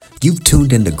You've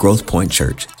tuned into Growth Point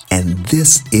Church, and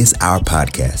this is our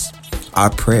podcast. Our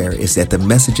prayer is that the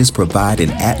messages provide an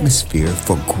atmosphere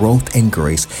for growth and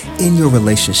grace in your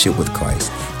relationship with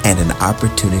Christ and an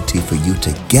opportunity for you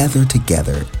to gather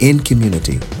together in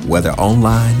community, whether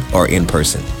online or in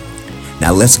person.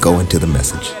 Now let's go into the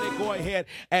message. Go ahead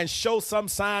and show some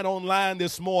sign online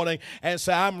this morning and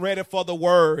say, I'm ready for the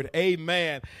word.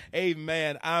 Amen.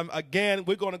 Amen.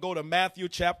 We're going to go to Matthew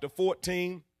chapter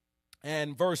 14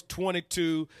 and verse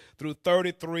 22 through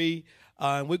 33.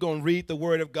 And we're going to read the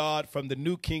word of God from the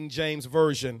New King James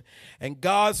Version. And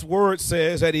God's word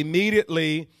says that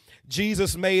immediately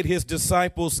Jesus made his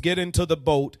disciples get into the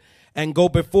boat and go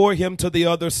before him to the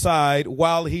other side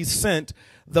while he sent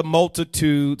the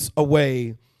multitudes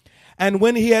away. And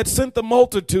when he had sent the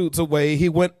multitudes away, he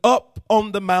went up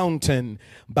on the mountain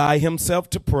by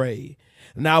himself to pray.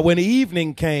 Now when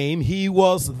evening came, he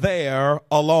was there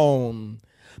alone.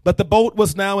 But the boat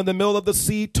was now in the middle of the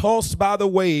sea, tossed by the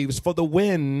waves, for the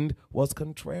wind was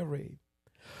contrary.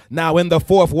 Now in the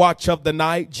fourth watch of the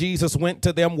night, Jesus went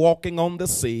to them walking on the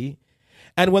sea.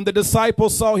 And when the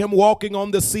disciples saw him walking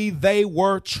on the sea, they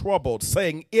were troubled,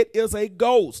 saying, "It is a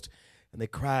ghost." And they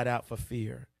cried out for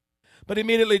fear. But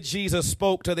immediately Jesus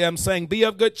spoke to them, saying, "Be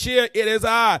of good cheer, it is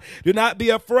I. Do not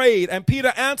be afraid." And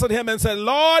Peter answered him and said,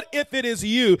 "Lord, if it is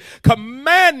you,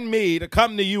 command me to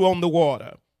come to you on the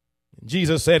water."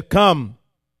 Jesus said, "Come."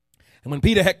 And when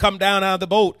Peter had come down out of the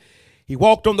boat, he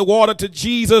walked on the water to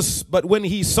Jesus. But when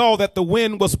he saw that the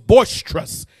wind was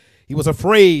boisterous, he was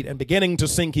afraid, and beginning to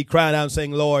sink, he cried out,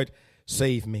 saying, "Lord,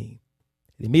 save me."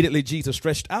 And immediately Jesus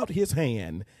stretched out his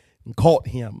hand and caught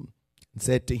him and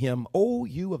said to him, "O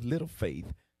you of little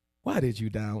faith, why did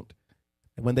you doubt?"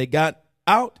 And when they got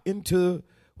into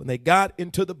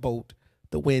the boat,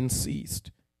 the wind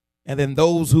ceased. And then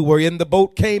those who were in the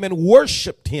boat came and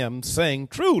worshiped him, saying,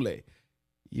 "Truly,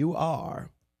 you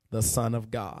are the Son of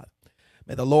God."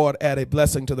 May the Lord add a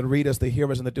blessing to the readers, the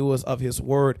hearers, and the doers of his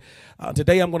word.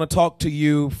 Today I'm going to talk to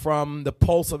you from the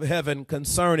pulse of heaven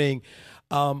concerning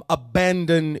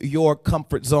abandon your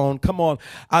comfort zone. Come on.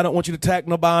 I don't want you to tag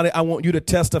nobody. I want you to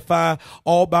testify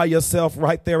all by yourself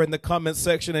right there in the comment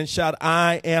section and shout,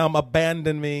 "I am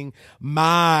abandoning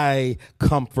my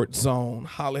comfort zone."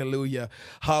 Hallelujah.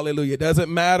 Hallelujah. It doesn't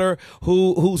matter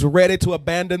who's ready to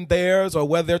abandon theirs, or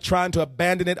whether they're trying to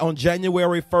abandon it on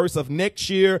January 1st of next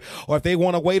year, or if they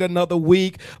want to wait another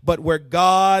week. But where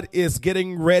God is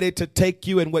getting ready to take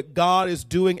you, and what God is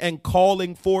doing and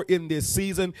calling for in this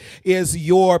season, is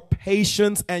your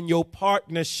patience and your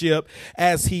partnership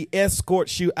as he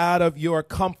escorts you out of your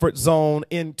comfort zone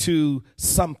into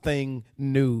something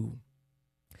new.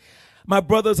 My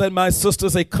brothers and my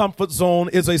sisters, a comfort zone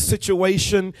is a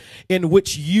situation in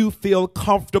which you feel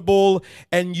comfortable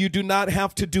and you do not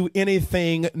have to do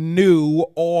anything new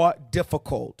or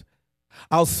difficult.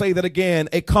 I'll say that again.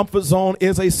 A comfort zone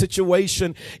is a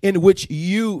situation in which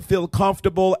you feel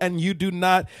comfortable and you do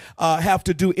not have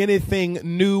to do anything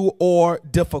new or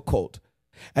difficult.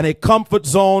 And a comfort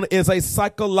zone is a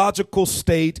psychological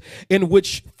state in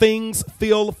which things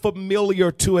feel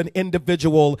familiar to an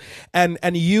individual, and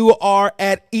you are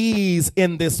at ease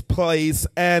in this place,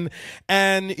 and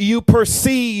you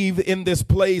perceive in this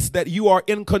place that you are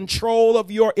in control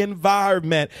of your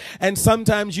environment. And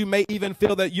sometimes you may even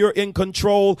feel that you're in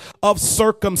control of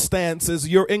circumstances.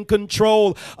 You're in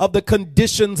control of the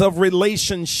conditions of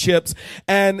relationships.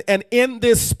 And in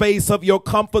this space of your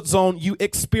comfort zone, you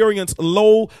experience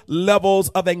low levels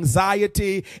of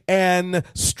anxiety and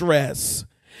stress.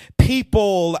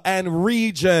 People and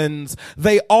regions,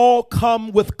 they all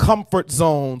come with comfort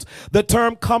zones. The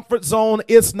term comfort zone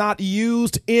is not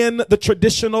used in the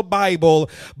traditional Bible,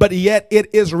 but yet it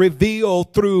is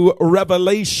revealed through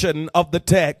revelation of the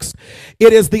text.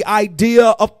 It is the idea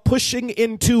of pushing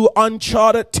into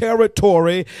uncharted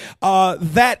territory.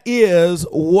 That is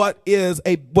what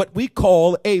we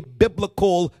call a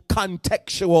biblical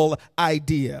contextual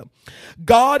idea.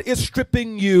 God is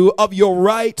stripping you of your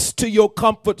rights to your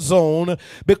comfort zone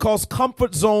because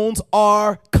comfort zones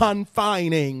are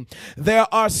confining. There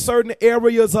are certain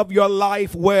areas of your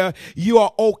life where you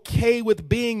are okay with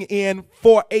being in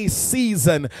for a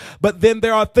season, but then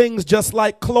there are things just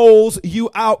like clothes,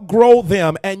 you outgrow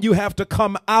them and you have to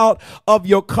come out of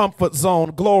your comfort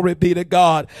zone. Glory be to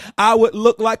God. I would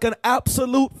look like an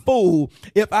absolute fool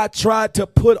if I tried to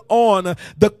put on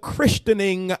the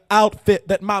Christianing outfit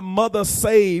that my mother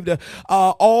saved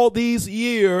all these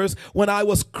years when I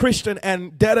was Christian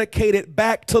and dedicated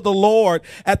back to the Lord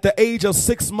at the age of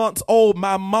 6 months old.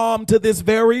 My mom to this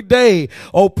very day,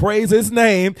 oh praise his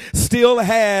name, still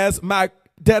has my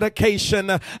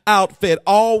dedication outfit,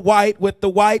 all white with the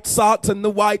white socks and the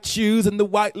white shoes and the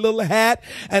white little hat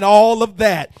and all of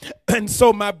that. And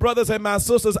so my brothers and my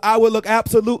sisters, I would look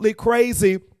absolutely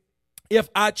crazy if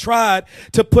I tried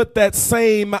to put that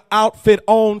same outfit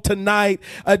on tonight,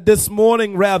 this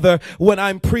morning rather, when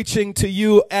I'm preaching to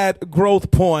you at Growth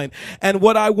Point. And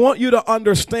what I want you to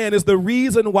understand is the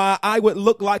reason why I would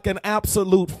look like an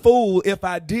absolute fool if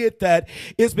I did that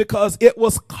is because it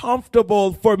was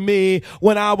comfortable for me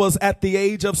when I was at the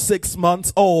age of 6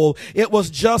 months old. It was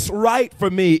just right for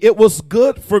me. It was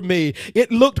good for me. It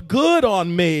looked good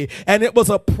on me, and it was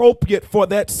appropriate for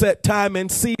that set time and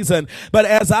season. But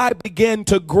as I began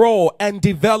to grow and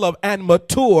develop and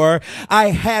mature, I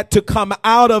had to come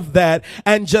out of that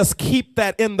and just keep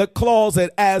that in the closet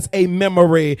as a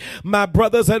memory. My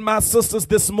brothers and my sisters,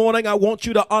 this morning, I want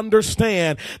you to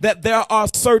understand that there are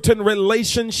certain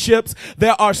relationships,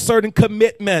 there are certain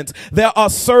commitments, there are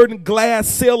certain glass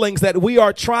ceilings that we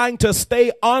are trying to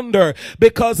stay under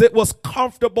because it was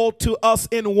comfortable to us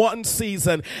in one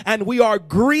season, and we are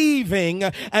grieving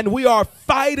and we are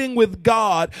fighting with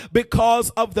God because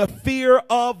of the fear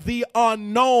of the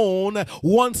unknown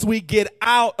once we get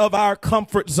out of our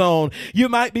comfort zone. You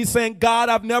might be saying, God,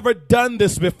 I've never done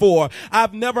this before.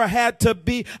 I've never had to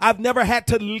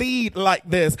lead like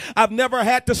this. I've never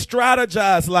had to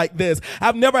strategize like this.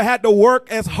 I've never had to work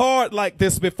as hard like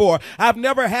this before. I've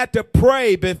never had to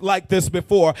pray like this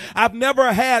before. I've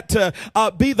never had to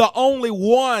be the only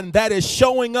one that is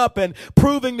showing up and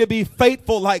proving to be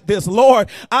faithful like this. Lord,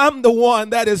 I'm the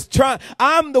one that is trying.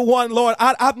 I'm the one, Lord.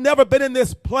 I've never been in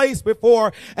this place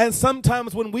before. And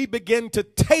sometimes when we begin to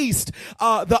taste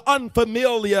the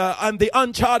unfamiliar and the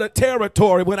uncharted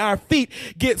territory, when our feet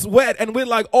gets wet and we're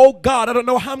like, oh God, I don't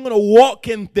know how I'm going to walk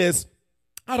in this.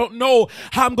 I don't know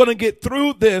how I'm going to get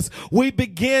through this. We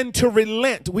begin to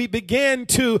relent. We begin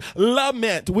to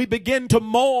lament. We begin to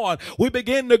mourn. We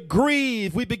begin to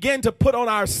grieve. We begin to put on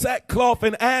our sackcloth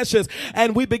and ashes.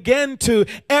 And we begin to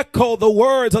echo the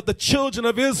words of the children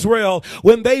of Israel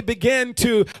when they began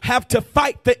to have to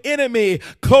fight the enemy,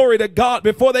 glory to God,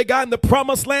 before they got in the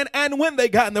promised land and when they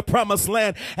got in the promised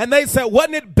land. And they said,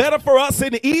 wasn't it better for us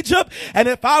in Egypt? And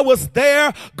if I was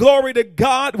there, glory to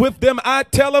God, with them,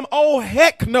 I'd tell them, oh,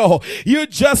 heck no, you're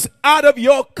just out of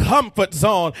your comfort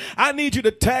zone. I need you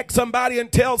to tag somebody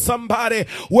and tell somebody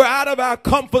we're out of our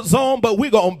comfort zone, but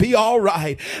we're going to be all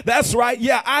right. That's right.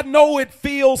 Yeah, I know it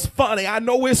feels funny. I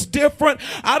know it's different.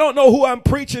 I don't know who I'm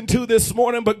preaching to this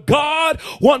morning, but God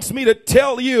wants me to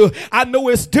tell you, I know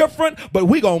it's different, but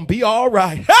we're going to be all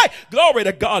right. Hey, glory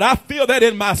to God. I feel that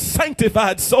in my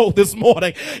sanctified soul this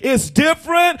morning. It's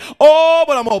different. Oh,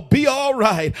 but I'm going to be all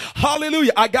right.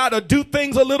 Hallelujah. I got to do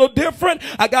things a little different.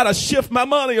 I got to shift my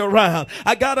money around.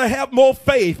 I got to have more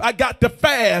faith. I got to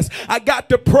fast. I got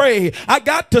to pray. I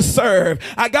got to serve.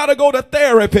 I got to go to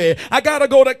therapy. I got to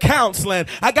go to counseling.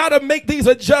 I got to make these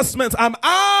adjustments. I'm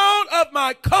out of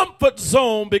my comfort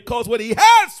zone because what he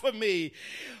has for me,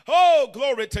 oh,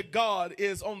 glory to God,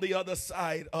 is on the other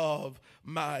side of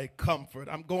my comfort.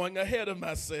 I'm going ahead of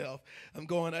myself. I'm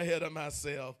going ahead of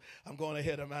myself. I'm going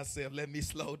ahead of myself. Let me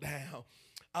slow down.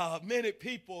 Many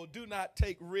people do not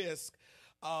take risks.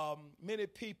 Many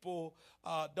people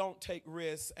don't take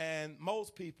risks, and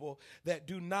most people that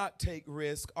do not take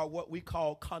risks are what we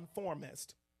call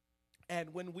conformists.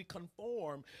 And when we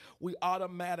conform, we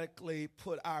automatically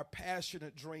put our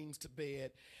passionate dreams to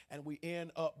bed, and we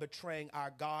end up betraying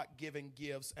our God-given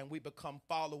gifts, and we become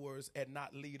followers and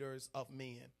not leaders of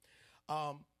men.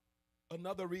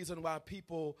 Another reason why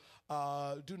people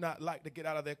do not like to get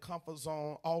out of their comfort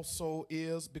zone also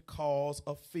is because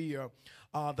of fear.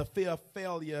 The fear of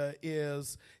failure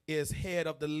is head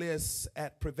of the list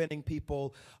at preventing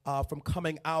people from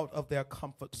coming out of their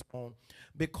comfort zone,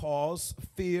 because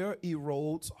fear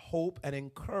erodes hope and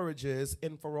encourages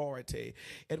inferiority.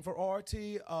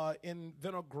 Inferiority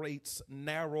integrates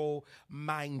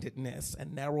narrow-mindedness,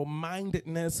 and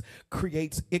narrow-mindedness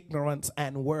creates ignorance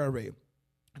and worry.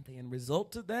 And the end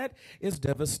result of that is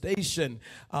devastation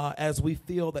as we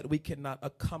feel that we cannot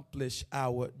accomplish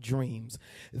our dreams.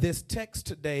 This text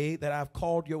today that I've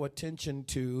called your attention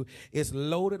to is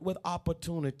loaded with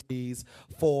opportunities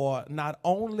for not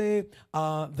only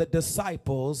the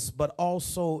disciples, but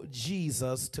also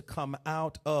Jesus to come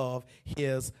out of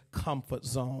his comfort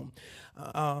zone.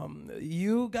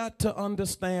 You got to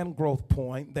understand, Growth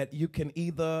Point, that you can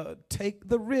either take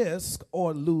the risk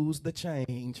or lose the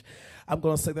change. I'm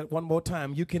going to say that one more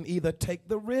time. You can either take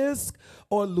the risk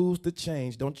or lose the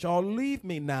change. Don't y'all leave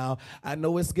me now. I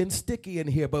know it's getting sticky in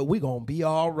here, but we're going to be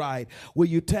all right. Will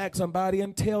you tag somebody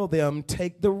and tell them,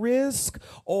 take the risk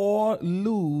or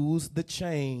lose the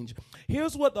change?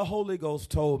 Here's what the Holy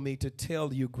Ghost told me to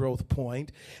tell you, Growth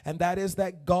Point, and that is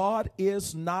that God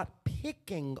is not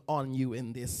picking on you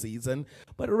in this season,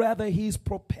 but rather he's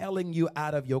propelling you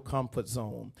out of your comfort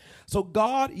zone. So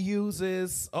God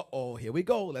uses, here we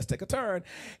go. Let's take a turn.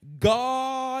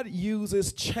 God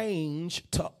uses change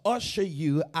to usher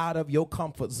you out of your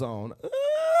comfort zone.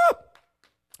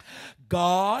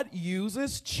 God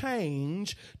uses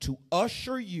change to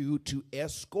usher you, to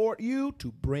escort you,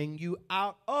 to bring you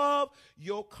out of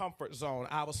your comfort zone.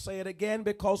 I will say it again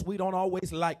because we don't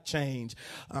always like change.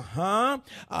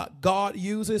 God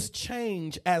uses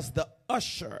change as the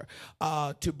usher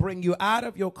to bring you out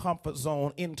of your comfort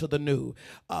zone into the new.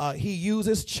 He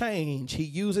uses change. He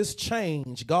uses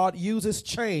change. God uses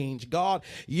change. God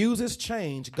uses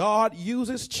change. God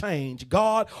uses change.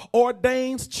 God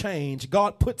ordains change.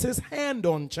 God puts his hand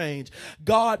on change.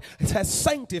 God has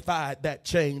sanctified that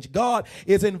change. God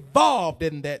is involved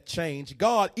in that change.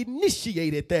 God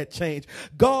initiated that change.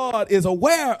 God is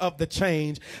aware of the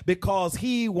change because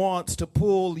he wants to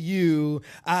pull you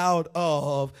out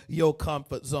of your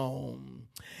comfort zone.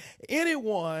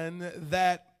 Anyone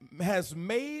that has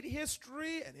made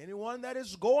history and anyone that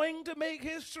is going to make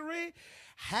history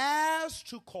has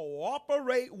to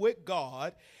cooperate with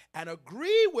God and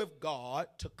agree with God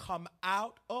to come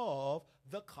out of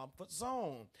the comfort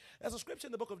zone. There's a scripture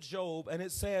in the book of Job, and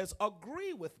it says,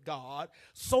 agree with God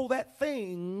so that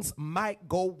things might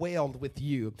go well with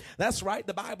you. That's right.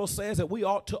 The Bible says that we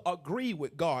ought to agree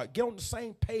with God, get on the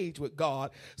same page with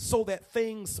God so that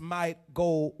things might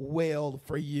go well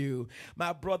for you.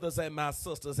 My brothers and my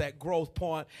sisters at Growth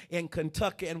Point in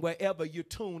Kentucky and wherever you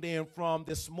tuned in from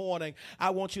this morning,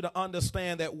 I want you to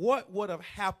understand that what would have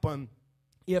happened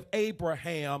if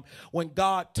Abraham, when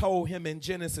God told him in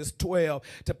Genesis 12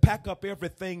 to pack up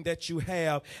everything that you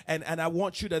have, and I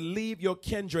want you to leave your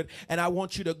kindred, and I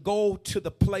want you to go to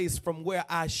the place from where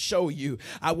I show you.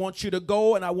 I want you to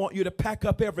go, and I want you to pack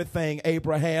up everything,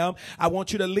 Abraham. I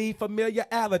want you to leave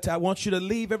familiarity. I want you to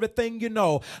leave everything you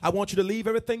know. I want you to leave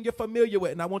everything you're familiar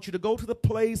with, and I want you to go to the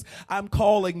place I'm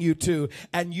calling you to,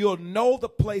 and you'll know the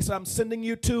place I'm sending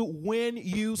you to when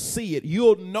you see it.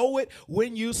 You'll know it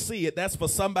when you see it. That's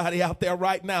for somebody out there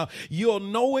right now. You'll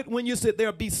know it when you sit.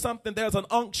 There'll be something. There's an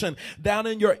unction down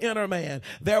in your inner man.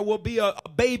 There will be a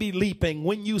baby leaping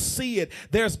when you see it.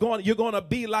 You're going to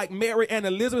be like Mary and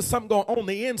Elizabeth. Something going on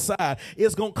the inside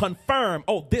is going to confirm,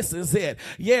 oh, this is it.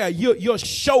 Yeah, you'll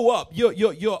show up.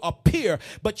 You'll appear,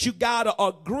 but you got to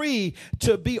agree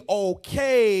to be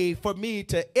okay for me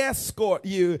to escort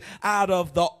you out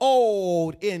of the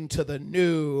old into the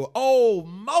new. Oh,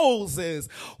 Moses,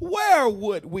 where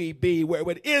would we be? Where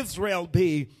would Israel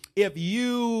be if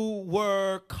you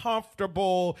were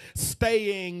comfortable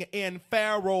staying in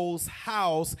Pharaoh's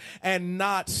house and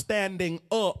not standing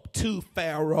up to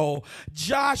Pharaoh?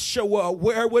 Joshua,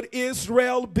 where would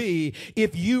Israel be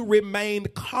if you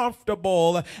remained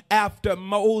comfortable after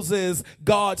Moses,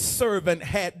 God's servant,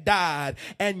 had died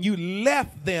and you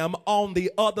left them on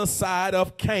the other side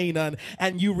of Canaan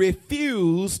and you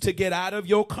refused to get out of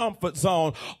your comfort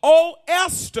zone? Oh,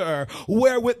 Esther,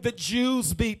 where would the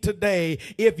Jews be today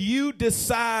if you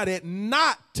decided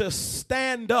not to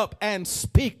stand up and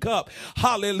speak up,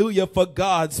 hallelujah, for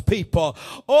God's people?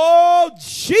 Oh,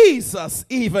 Jesus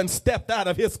even stepped out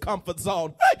of his comfort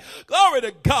zone. Hey, glory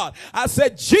to God. I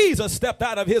said Jesus stepped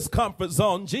out of his comfort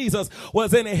zone. Jesus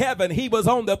was in heaven. He was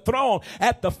on the throne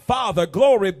at the Father.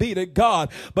 Glory be to God.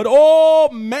 But oh,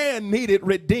 man needed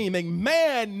redeeming.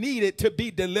 Man needed to be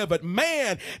delivered.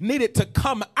 Man needed to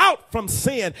come out from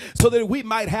sin so that we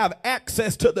might have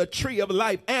access to the tree of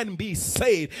life and be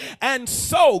saved. And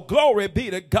so, glory be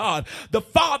to God, the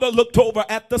Father looked over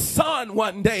at the Son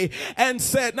one day and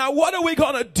said, now what are we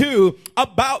going to do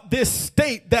about this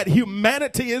state that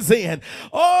humanity is in?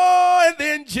 Oh, and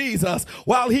then Jesus,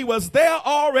 while he was there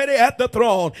already at the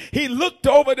throne, he looked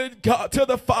over to God, to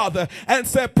the Father, and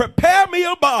said, prepare me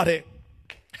a body.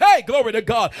 Hey, glory to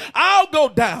God. I'll go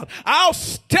down. I'll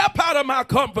step out of my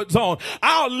comfort zone.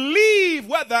 I'll leave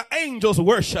where the angels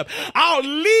worship. I'll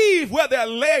leave where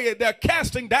they're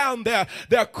casting down their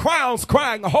crowns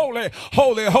crying, holy,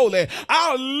 holy, holy.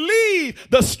 I'll leave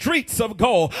the streets of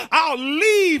gold. I'll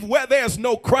leave where there's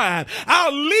no crime.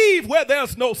 I'll leave where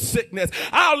there's no sickness.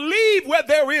 I'll leave where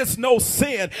there is no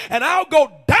sin. And I'll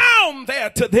go down there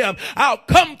to them. I'll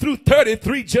come through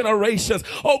 33 generations.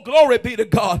 Oh, glory be to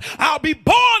God. I'll be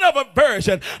born of a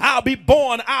virgin. I'll be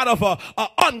born out of a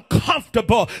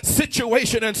uncomfortable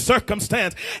situation and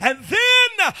circumstance. And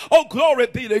then, oh, glory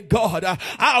be to God,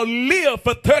 I'll live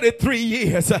for 33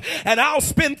 years and I'll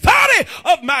spend 30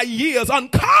 of my years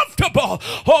uncomfortable.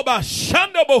 Oh, my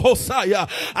Shandabo Hosea.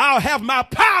 I'll have my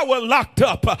power locked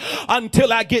up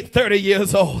until I get 30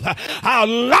 years old. I'll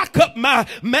lock up my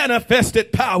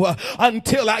manifested power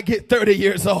until I get 30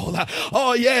 years old.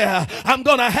 Oh, yeah. I'm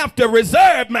going to have to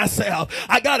reserve myself.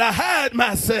 I got to hide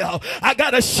myself. I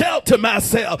got to shelter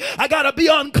myself. I got to be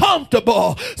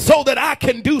uncomfortable so that I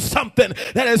can do something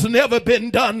that has never been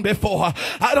done before.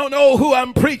 I don't know who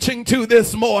I'm preaching to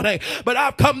this morning, but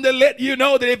I've come to let you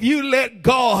know that if you let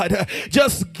God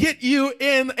just get you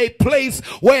in a place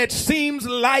where it seems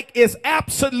like it's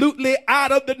absolutely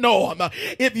out of the norm,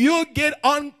 if you get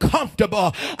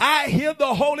uncomfortable, I hear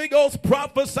the Holy Ghost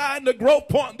prophesying the growth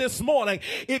point this morning.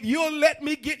 If you'll let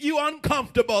me get you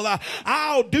uncomfortable,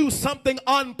 I'll do something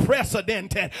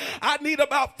unprecedented. I need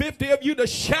about 50 of you to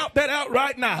shout that out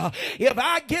right now. If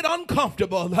I get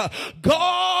uncomfortable,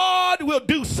 God will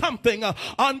do something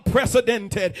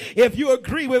unprecedented. If you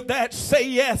agree with that, say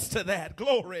yes to that.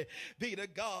 Glory be to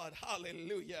God.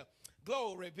 Hallelujah.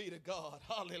 Glory be to God.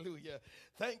 Hallelujah.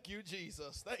 Thank you,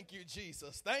 Jesus. Thank you,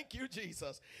 Jesus. Thank you,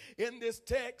 Jesus. In this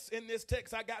text,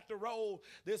 I got to roll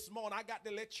this morning. I got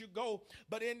to let you go.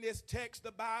 But in this text,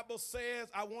 the Bible says,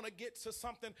 I want to get to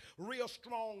something real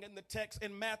strong in the text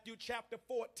in Matthew chapter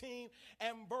 14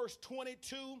 and verse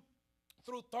 22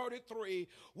 through 33,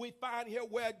 we find here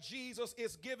where Jesus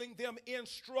is giving them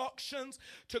instructions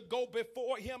to go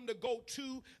before him, to go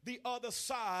to the other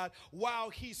side while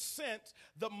he sent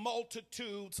the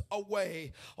multitudes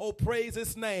away. Oh, praise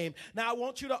his name. Now, I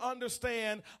want you to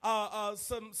understand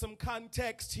some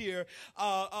context here.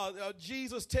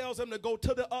 Jesus tells them to go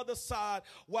to the other side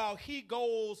while he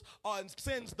goes and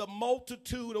sends the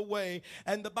multitude away.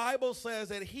 And the Bible says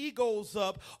that he goes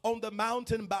up on the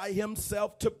mountain by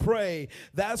himself to pray.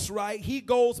 That's right. He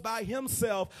goes by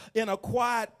himself in a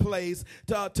quiet place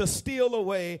to steal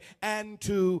away and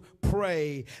to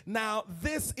pray. Now,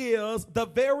 this is the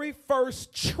very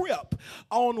first trip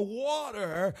on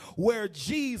water where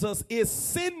Jesus is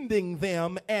sending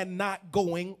them and not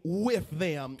going with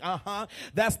them.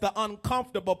 That's the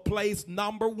uncomfortable place,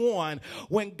 number one.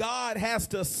 When God has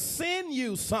to send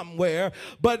you somewhere,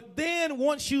 but then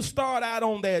once you start out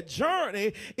on that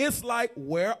journey, it's like,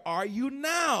 where are you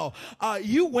now?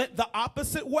 You went the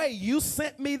opposite way. You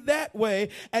sent me that way,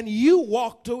 and you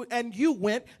walked to, and you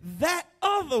went that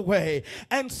other way.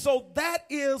 And so that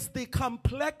is the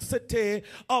complexity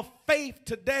of faith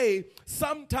today.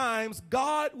 Sometimes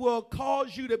God will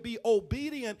cause you to be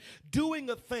obedient doing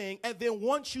a thing, and then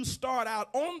once you start out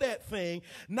on that thing,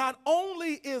 not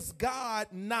only is God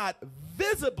not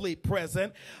visibly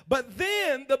present, but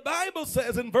then the Bible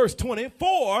says in verse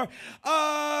 24,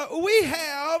 we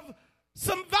have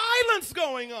some violence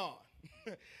going on.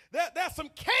 There's some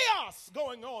chaos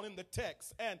going on in the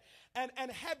text. And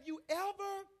have you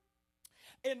ever,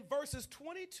 in verses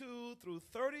 22 through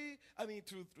 30,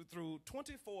 through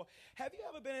 24, have you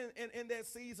ever been in that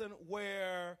season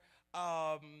where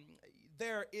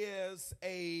there is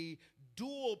a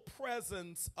dual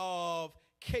presence of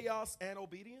chaos and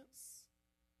obedience?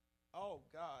 Oh,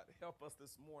 God, help us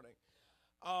this morning.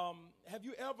 Have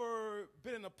you ever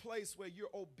been in a place where you're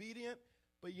obedient,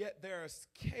 but yet there's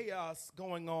chaos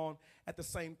going on at the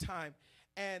same time?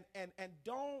 And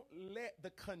don't let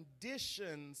the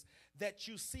conditions that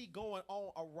you see going on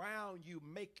around you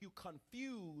make you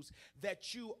confused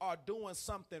that you are doing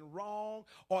something wrong,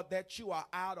 or that you are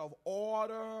out of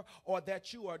order, or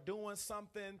that you are doing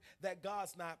something that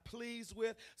God's not pleased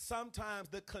with. Sometimes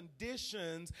the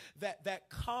conditions that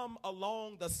come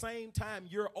along the same time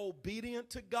you're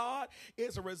obedient to God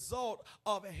is a result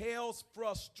of hell's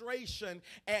frustration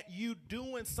at you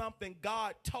doing something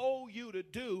God told you to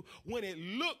do when it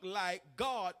looked like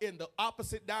God in the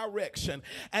opposite direction.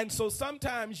 And so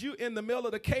sometimes you in the middle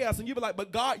of the chaos and you be like,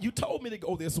 but God, you told me to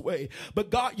go this way. But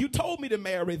God, you told me to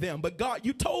marry them. But God,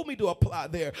 you told me to apply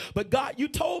there. But God, you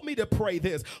told me to pray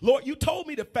this. Lord, you told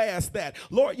me to fast that.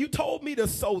 Lord, you told me to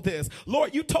sow this.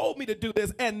 Lord, you told me to do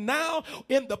this. And now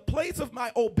in the place of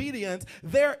my obedience,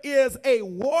 there is a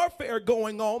warfare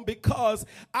going on, because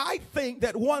I think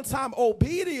that once I'm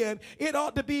obedient, it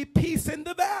ought to be peace in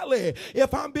the valley.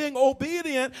 If I'm being obedient,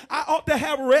 obedient, I ought to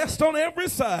have rest on every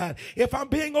side. If I'm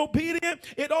being obedient,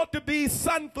 it ought to be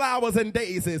sunflowers and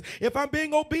daisies. If I'm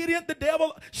being obedient, the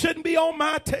devil shouldn't be on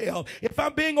my tail. If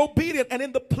I'm being obedient and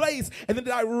in the place and in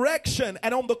the direction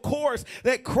and on the course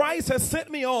that Christ has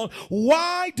sent me on,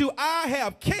 why do I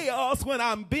have chaos when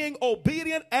I'm being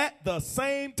obedient at the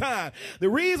same time? The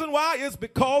reason why is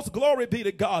because, glory be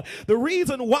to God, the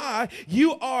reason why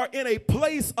you are in a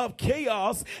place of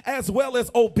chaos as well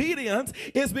as obedience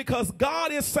is because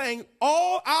God is saying,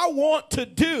 all I want to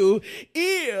do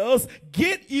is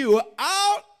get you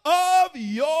out of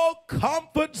your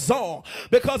comfort zone,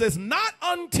 because it's not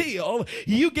until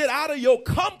you get out of your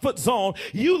comfort zone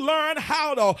you learn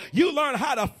how to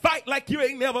fight like you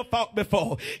ain't never fought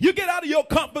before. You get out of your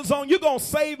comfort zone, you're gonna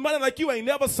save money like you ain't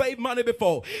never saved money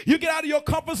before. You get out of your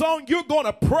comfort zone, you're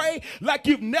gonna pray like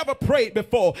you've never prayed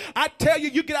before. I tell you,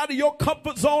 you get out of your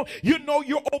comfort zone, you know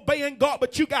you're obeying God,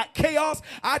 but you got chaos.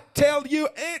 I tell you,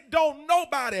 it don't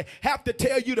nobody have to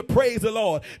tell you to praise the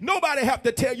Lord. Nobody have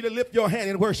to tell you to lift your hand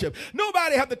and worship.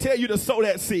 Nobody have to tell you to sow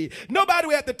that seed. Nobody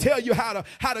will have to tell you how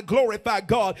to glorify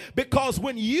God, because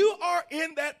when you are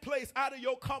in that place out of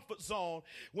your comfort zone,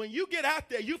 when you get out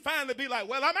there, you finally be like,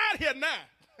 well, I'm out here now.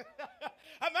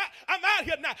 I'm out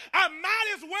here now. I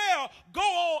might as well go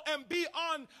on and be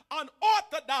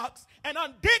unorthodox and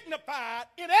undignified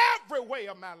in every way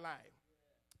of my life,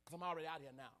 because I'm already out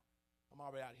here now. I'm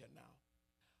already out here now.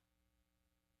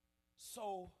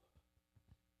 So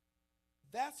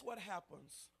that's what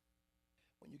happens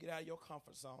when you get out of your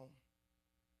comfort zone.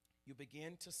 You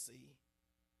begin to see,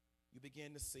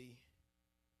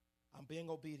 I'm being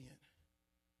obedient,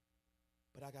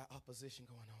 but I got opposition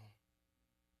going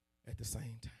on at the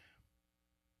same time.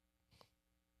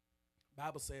 The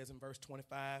Bible says in verse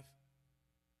 25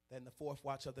 that in the fourth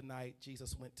watch of the night,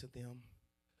 Jesus went to them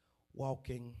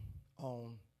walking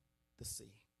on the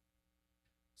sea.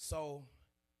 So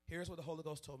here's what the Holy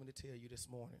Ghost told me to tell you this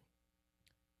morning.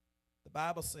 The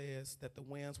Bible says that the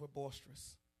winds were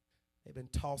boisterous. They've been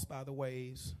tossed by the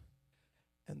waves,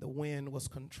 and the wind was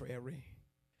contrary,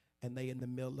 and they in the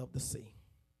middle of the sea.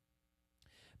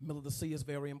 Middle of the sea is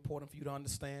very important for you to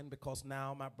understand, because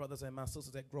now, my brothers and my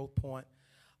sisters at Growth Point,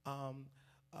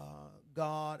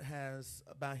 God has,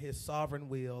 by his sovereign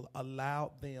will,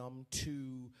 allowed them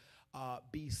to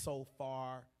be so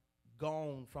far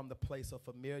gone from the place of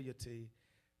familiarity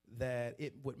that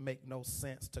it would make no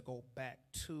sense to go back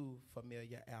to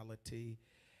familiarity.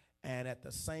 And at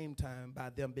the same time, by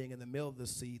them being in the middle of the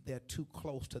sea, they're too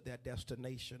close to their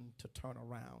destination to turn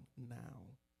around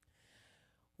now.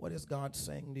 What is God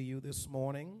saying to you this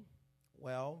morning?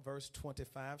 Well, verse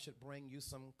 25 should bring you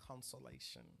some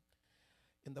consolation.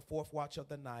 In the fourth watch of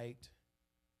the night,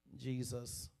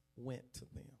 Jesus went to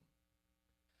them.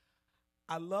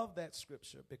 I love that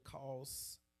scripture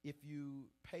because if you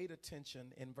paid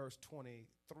attention in verse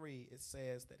 23, it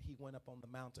says that he went up on the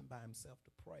mountain by himself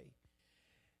to pray.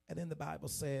 And then the Bible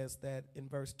says that in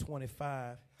verse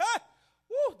 25,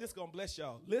 this is going to bless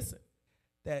y'all. Listen,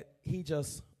 that he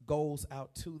just goes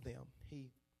out to them. He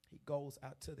goes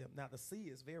out to them. Now, the sea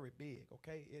is very big,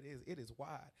 okay? It is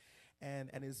wide.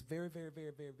 And it's very, very,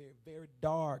 very, very, very, very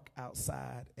dark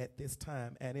outside at this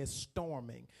time, and it's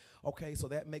storming. Okay, so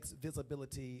that makes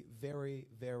visibility very,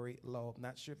 very low. I'm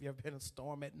not sure if you've ever been in a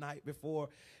storm at night before,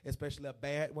 especially a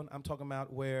bad one. I'm talking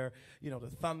about where, the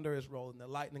thunder is rolling, the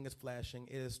lightning is flashing,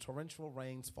 it is torrential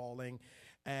rains falling,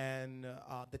 and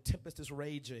the tempest is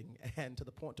raging, and to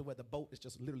the point to where the boat is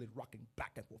just literally rocking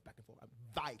back and forth,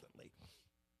 violently.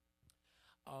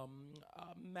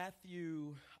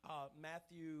 Matthew,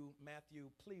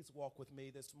 please walk with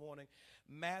me this morning.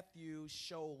 Matthew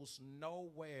shows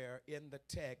nowhere in the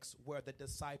text where the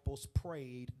disciples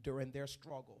prayed during their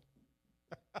struggle.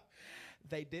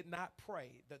 They did not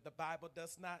pray. The Bible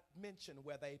does not mention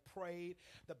where they prayed.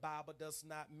 The Bible does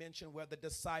not mention where the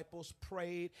disciples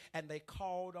prayed and they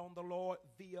called on the Lord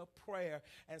via prayer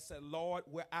and said, Lord,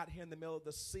 we're out here in the middle of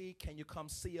the sea. Can you come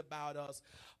see about us?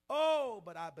 Oh,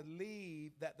 but I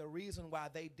believe that the reason why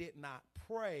they did not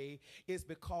pray is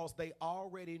because they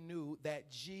already knew that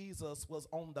Jesus was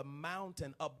on the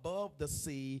mountain above the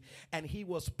sea and he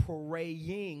was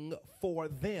praying for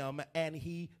them and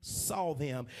he saw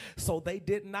them. So they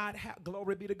did not have,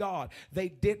 glory be to God, they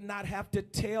did not have to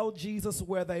tell Jesus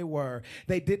where they were.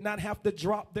 They did not have to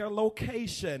drop their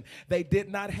location. They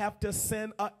did not have to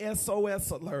send a SOS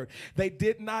alert. They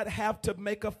did not have to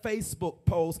make a Facebook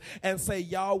post and say,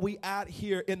 y'all, we out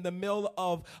here in the middle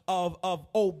of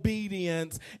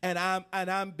obedience, and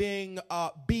I'm being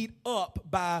beat up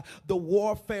by the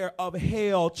warfare of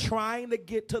hell, trying to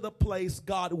get to the place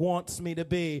God wants me to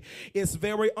be. It's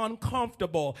very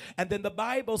uncomfortable. And then the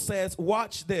Bible says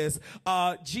watch this,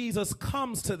 Jesus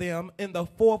comes to them in the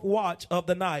fourth watch of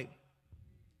the night.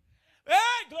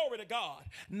 Hey, glory to God.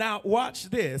 Now watch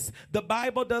this. The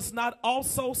Bible does not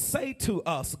also say to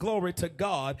us, glory to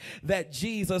God, that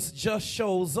Jesus just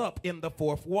shows up in the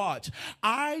fourth watch.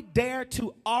 I dare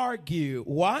to argue,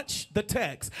 watch the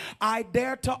text, I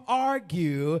dare to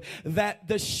argue that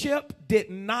the ship did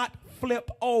not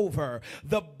flip over.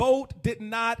 The boat did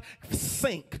not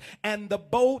sink, and the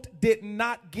boat did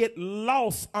not get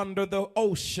lost under the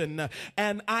ocean.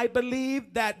 And I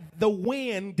believe that the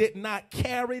wind did not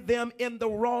carry them in the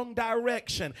wrong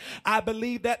direction. I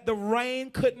believe that the rain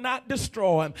could not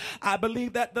destroy them. I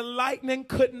believe that the lightning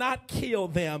could not kill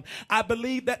them. I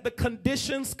believe that the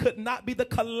conditions could not be the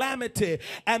calamity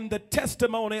and the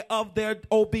testimony of their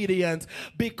obedience,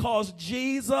 because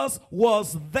Jesus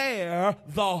was there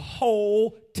the whole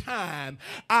time.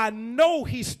 I know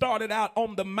he started out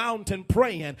on the mountain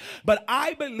praying, but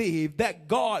I believe that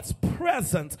God's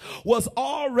presence was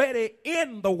already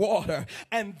in the water,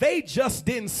 and they just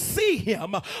didn't see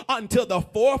him until the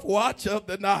fourth watch of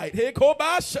the night.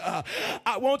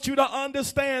 I want you to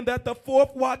understand that the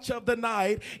fourth watch of the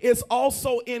night is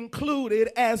also included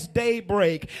as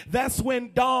daybreak. That's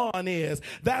when dawn is.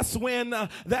 That's when,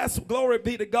 glory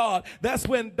be to God, that's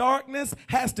when darkness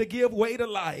has to give way to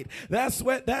light. That's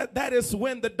what that is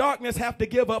when the darkness have to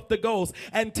give up the ghost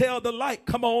and tell the light,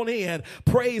 come on in,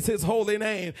 praise his holy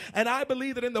name. And I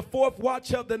believe that in the fourth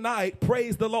watch of the night,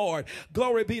 praise the Lord,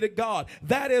 glory be to God,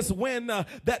 that is when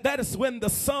that is when the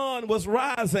sun was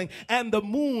rising and the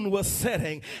moon was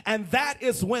setting, and that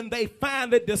is when they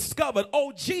finally discovered,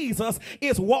 oh, Jesus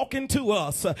is walking to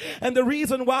us. And the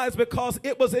reason why is because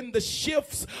it was in the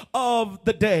shifts of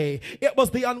the day. It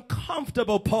was the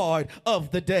uncomfortable part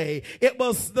of the day. It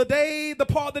was the day, the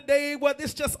part of the day where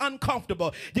it's just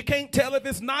uncomfortable. You can't tell if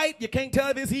it's night, you can't tell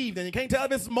if it's evening, you can't tell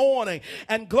if it's morning.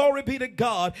 And glory be to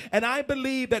God. And I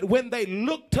believe that when they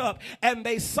looked up and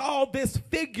they saw this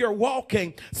figure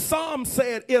walking, some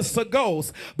said it's a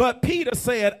ghost, but Peter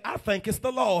said, I think it's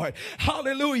the Lord.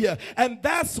 Hallelujah. And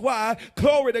that's why,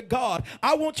 glory to God,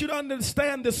 I want you to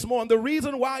understand this morning, the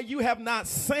reason why you have not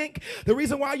sank, the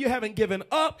reason why you haven't given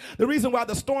up, the reason why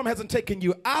the storm hasn't taken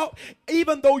you out,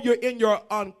 even though you're in your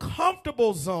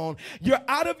uncomfortable zone, you're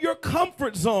out of your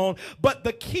comfort zone, but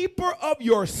the keeper of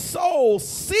your soul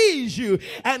sees you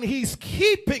and he's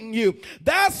keeping you.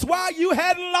 That's why you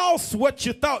hadn't lost what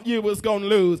you thought you was going to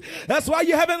lose. That's why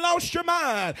you haven't lost your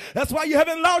mind. That's why you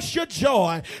haven't lost your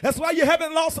joy. That's why you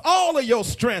haven't lost all of your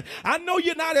strength. I know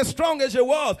you're not as strong as you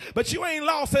was, but you ain't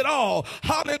lost it all.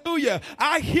 Hallelujah.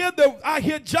 I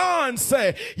hear John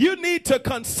say, you need to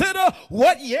consider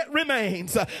what yet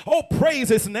remains. Oh, praise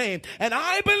his name. And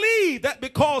I believe that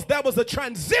because that was the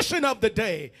transition of the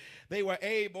day, they were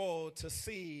able to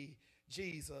see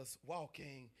Jesus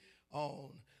walking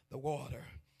on the water.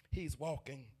 He's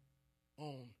walking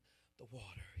on the water.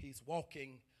 He's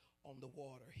walking on the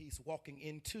water. He's walking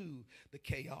into the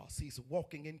chaos. He's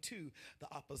walking into the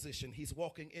opposition. He's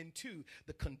walking into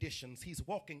the conditions. He's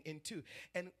walking into,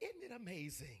 and isn't it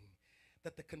amazing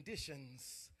that the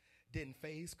conditions didn't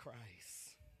faze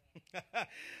Christ?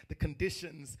 The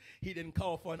conditions, he didn't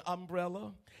call for an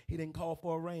umbrella. He didn't call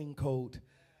for a raincoat.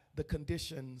 The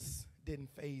conditions didn't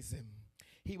faze him.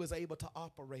 He was able to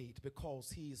operate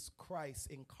because he's Christ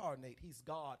incarnate. He's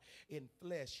God in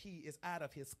flesh. He is out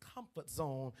of his comfort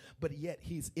zone, but yet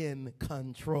he's in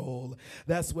control.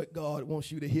 That's what God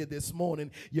wants you to hear this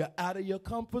morning. You're out of your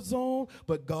comfort zone,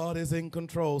 but God is in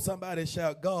control. Somebody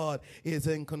shout, God is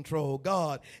in control.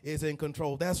 God is in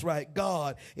control. That's right.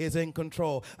 God is in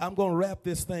control. I'm going to wrap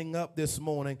this thing up this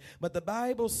morning, but the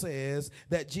Bible says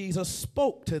that Jesus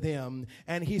spoke to them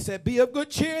and he said, be of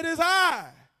good cheer, it is I.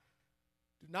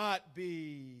 Not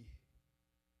be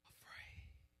afraid.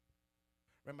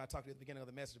 Remember I talked at the beginning of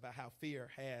the message about how fear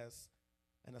has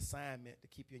an assignment to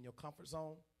keep you in your comfort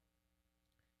zone.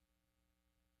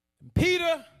 And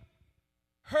Peter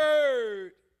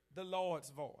heard the Lord's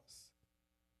voice.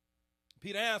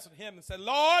 Peter answered him and said,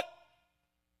 Lord.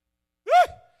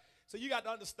 So you got to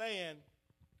understand,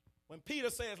 when Peter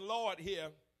says Lord here,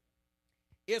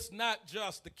 it's not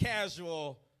just the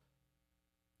casual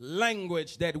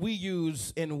language that we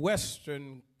use in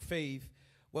Western faith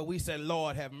where we say,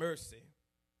 Lord, have mercy.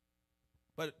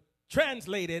 But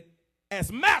translated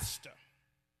as master.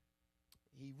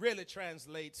 He really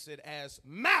translates it as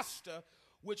master,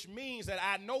 which means that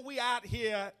I know we out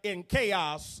here in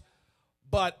chaos,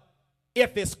 but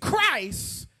if it's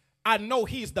Christ, I know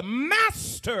he's the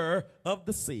master of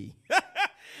the sea.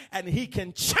 And he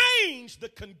can change the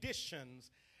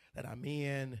conditions that I'm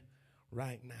in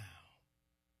right now.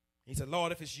 He said,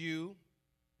 Lord, if it's you,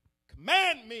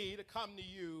 command me to come to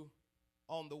you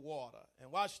on the water.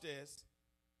 And watch this.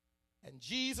 And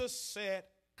Jesus said,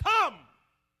 come.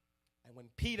 And when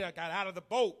Peter got out of the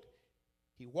boat,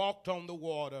 he walked on the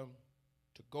water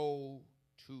to go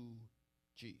to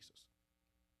Jesus.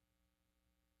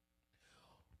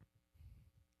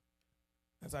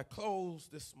 As I close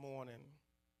this morning,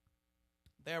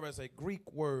 there is a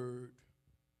Greek word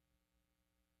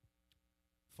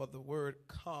for the word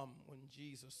come. When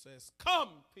Jesus says, come,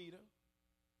 Peter,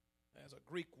 there's a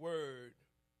Greek word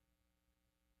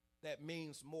that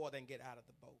means more than get out of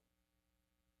the boat.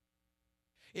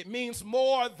 It means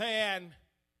more than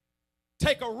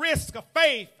take a risk of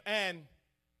faith and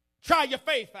try your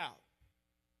faith out.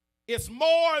 It's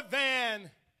more than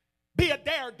be a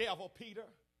daredevil, Peter.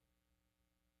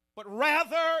 But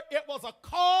rather, it was a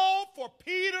call for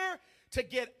Peter to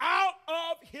get out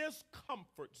of his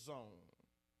comfort zone.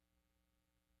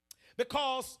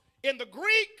 Because in the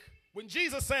Greek, when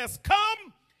Jesus says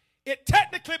come, it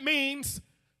technically means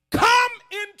come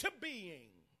into being.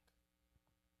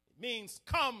 It means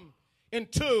come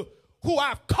into who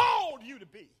I've called you to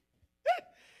be.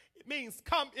 It means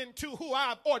come into who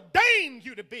I've ordained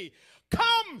you to be.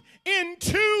 Come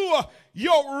into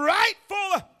your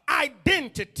rightful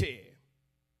identity.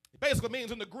 It basically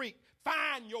means in the Greek,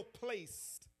 find your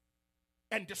place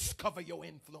and discover your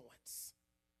influence.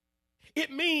 It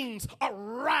means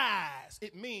arise.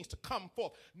 It means to come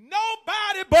forth.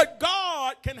 Nobody but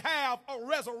God can have a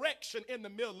resurrection in the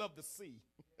middle of the sea.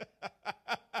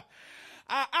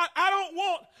 I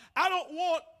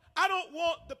don't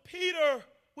want the Peter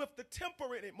with the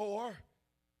temper anymore.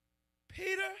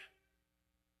 Peter,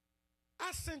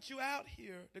 I sent you out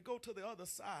here to go to the other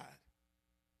side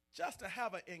just to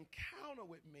have an encounter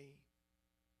with me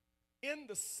in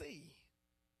the sea,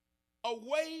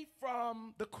 away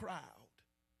from the crowd,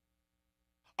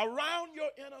 around your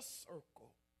inner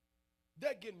circle.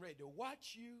 They're getting ready to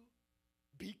watch you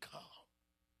become.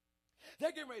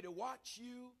 They're getting ready to watch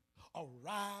you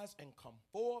arise and come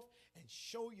forth and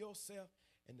show yourself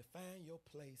and to find your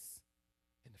place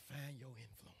and to find your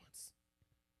influence.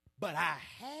 But I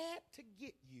had to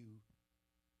get you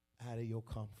out of your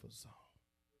comfort zone.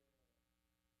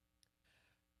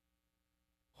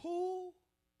 Who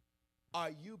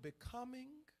are you becoming?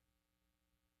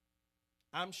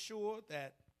 I'm sure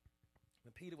that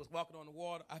when Peter was walking on the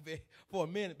water, I bet for a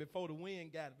minute before the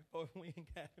wind got him,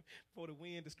 before the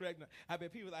wind distracted him, I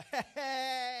bet people were like,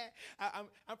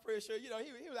 I'm pretty sure,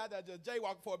 he was out there just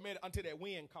jaywalking for a minute until that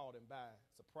wind caught him by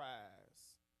surprise.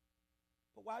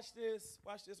 But watch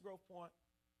this growth point.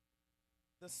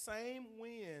 The same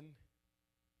wind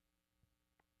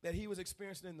that he was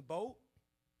experiencing in the boat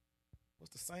was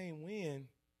the same wind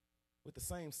with the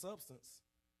same substance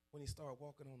when he started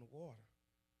walking on the water.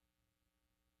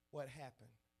 What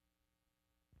happened?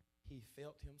 He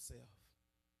felt himself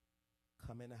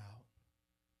coming out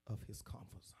of his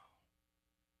comfort zone.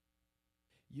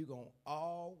 You're going to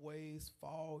always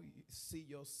see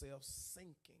yourself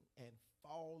sinking and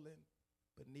falling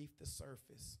beneath the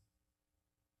surface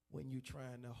when you're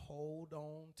trying to hold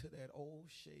on to that old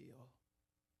shell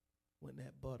when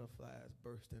that butterfly is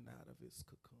bursting out of its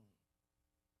cocoon.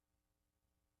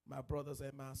 My brothers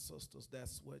and my sisters,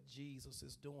 that's what Jesus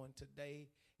is doing today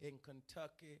in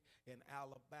Kentucky, in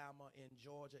Alabama, in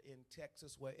Georgia, in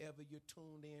Texas, wherever you're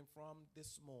tuned in from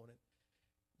this morning.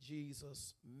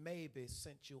 Jesus maybe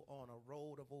sent you on a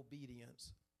road of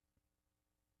obedience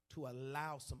to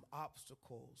allow some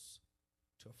obstacles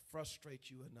to frustrate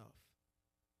you enough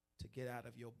to get out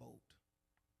of your boat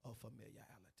of familiarity.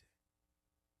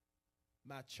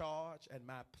 My charge and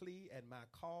my plea and my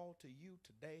call to you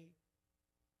today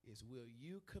is, will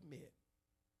you commit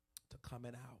to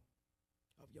coming out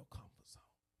of your comfort zone?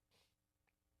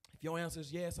 If your answer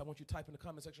is yes, I want you to type in the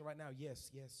comment section right now,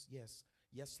 yes, yes, yes,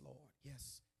 yes, Lord,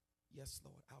 yes, yes,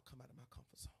 Lord, I'll come out of my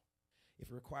comfort zone. If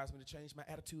it requires me to change my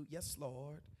attitude, yes,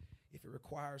 Lord. If it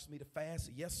requires me to fast,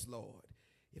 yes, Lord.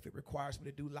 If it requires me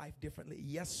to do life differently,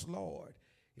 yes, Lord.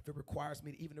 If it requires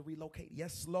me to even to relocate,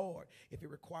 yes, Lord. If it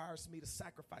requires me to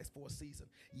sacrifice for a season,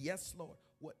 yes, Lord.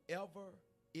 Whatever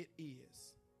it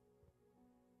is,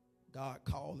 God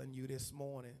calling you this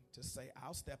morning to say,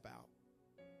 I'll step out.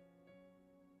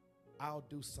 I'll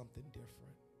do something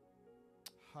different.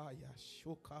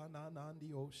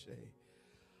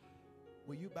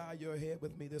 Will you bow your head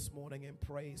with me this morning and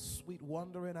pray? Sweet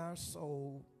wonder in our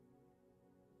soul,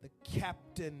 the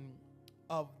captain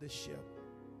of the ship.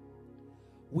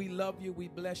 We love you, we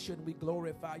bless you, and we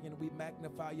glorify you, and we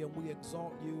magnify you, and we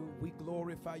exalt you. We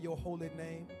glorify your holy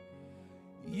name.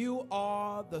 You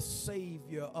are the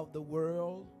Savior of the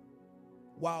world.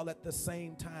 while at the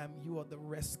same time you are the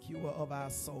rescuer of our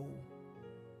soul.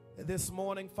 This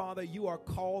morning, Father, you are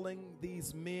calling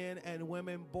these men and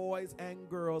women, boys and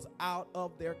girls out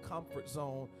of their comfort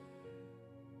zone.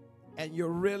 And you're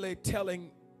really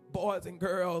telling boys and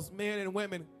girls, men and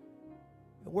women,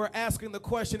 we're asking the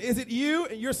question, is it you?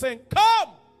 And you're saying, come.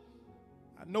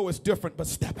 I know it's different, but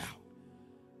step out.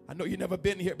 I know you've never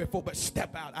been here before, but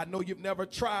step out. I know you've never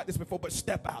tried this before, but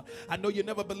step out. I know you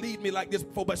never believed me like this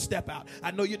before, but step out.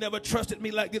 I know you never trusted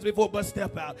me like this before, but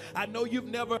step out. I know you've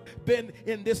never been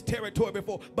in this territory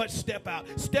before, but step out.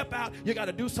 Step out. You got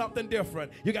to do something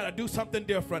different. You got to do something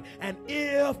different. And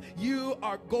if you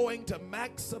are going to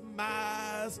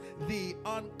maximize the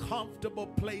uncomfortable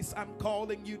place I'm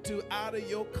calling you to out of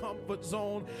your comfort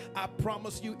zone, I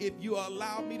promise you, if you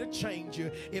allow me to change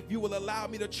you, if you will allow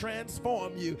me to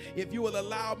transform you, if you will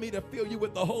allow me to fill you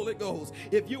with the Holy Ghost,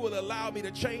 if you will allow me to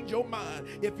change your mind,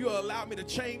 if you will allow me to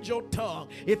change your tongue,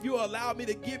 if you will allow me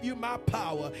to give you my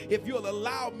power, if you will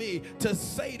allow me to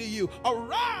say to you,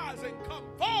 arise and come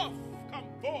forth, come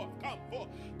forth, come forth,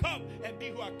 come and be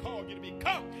who I called you to be,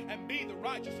 come and be the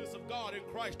righteousness of God in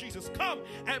Christ Jesus, come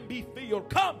and be filled,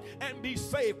 come and be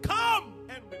saved, come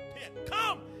and repent,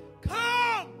 come,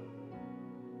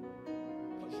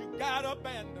 because you got to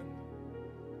abandon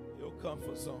your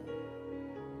comfort zone.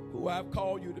 Who I've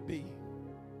called you to be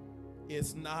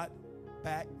is not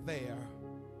back there,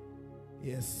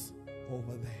 it's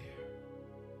over there.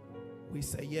 We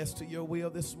say yes to your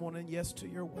will this morning, yes to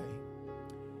your way.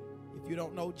 If you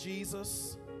don't know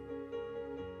Jesus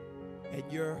and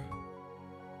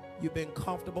you've been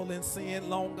comfortable in sin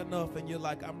long enough and you're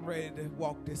like, I'm ready to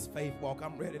walk this faith walk,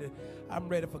 I'm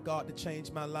ready for God to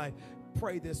change my life,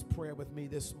 pray this prayer with me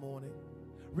this morning.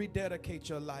 Rededicate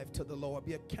your life to the Lord.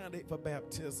 Be a candidate for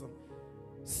baptism.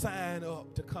 Sign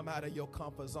up to come out of your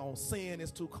comfort zone. Sin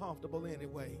is too comfortable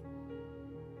anyway.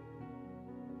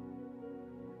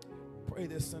 Pray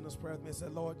this sinner's prayer with me and say,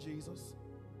 Lord Jesus,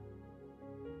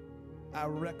 I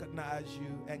recognize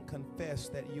you and confess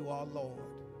that you are Lord.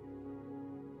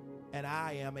 And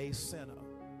I am a sinner.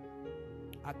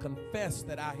 I confess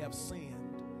that I have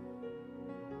sinned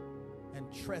and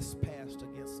trespassed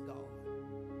against God.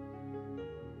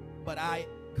 But I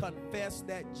confess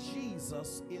that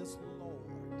Jesus is Lord,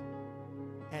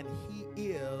 and he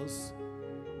is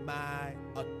my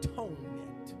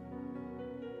atonement.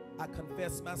 I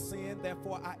confess my sin,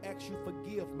 therefore I ask you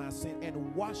forgive my sin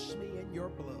and wash me in your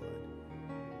blood.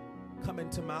 Come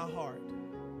into my heart,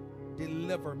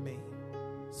 deliver me,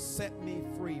 set me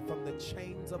free from the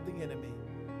chains of the enemy,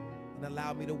 and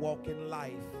allow me to walk in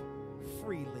life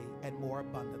freely and more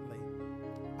abundantly.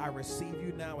 I receive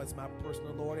you now as my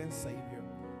personal Lord and Savior.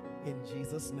 In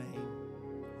Jesus' name,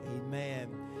 amen.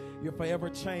 You're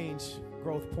forever changed,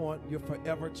 Growth Point. You're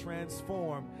forever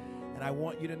transformed. And I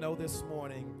want you to know this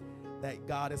morning that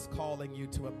God is calling you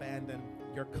to abandon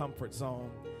your comfort zone.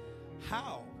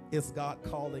 How is God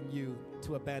calling you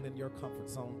to abandon your comfort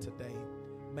zone today?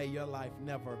 May your life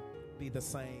never be the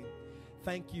same.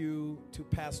 Thank you to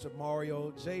Pastor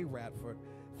Mario J. Radford.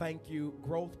 Thank you,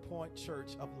 Growth Point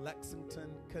Church of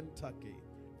Lexington, Kentucky.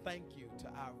 Thank you to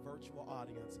our virtual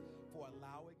audience for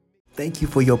allowing me. Thank you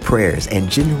for your prayers and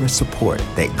generous support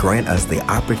that grant us the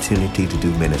opportunity to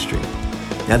do ministry.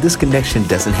 Now, this connection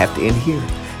doesn't have to end here.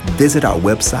 Visit our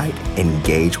website,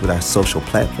 engage with our social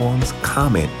platforms,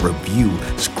 comment, review,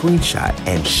 screenshot,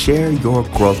 and share your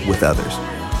growth with others.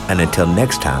 And until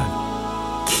next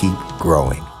time, keep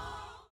growing.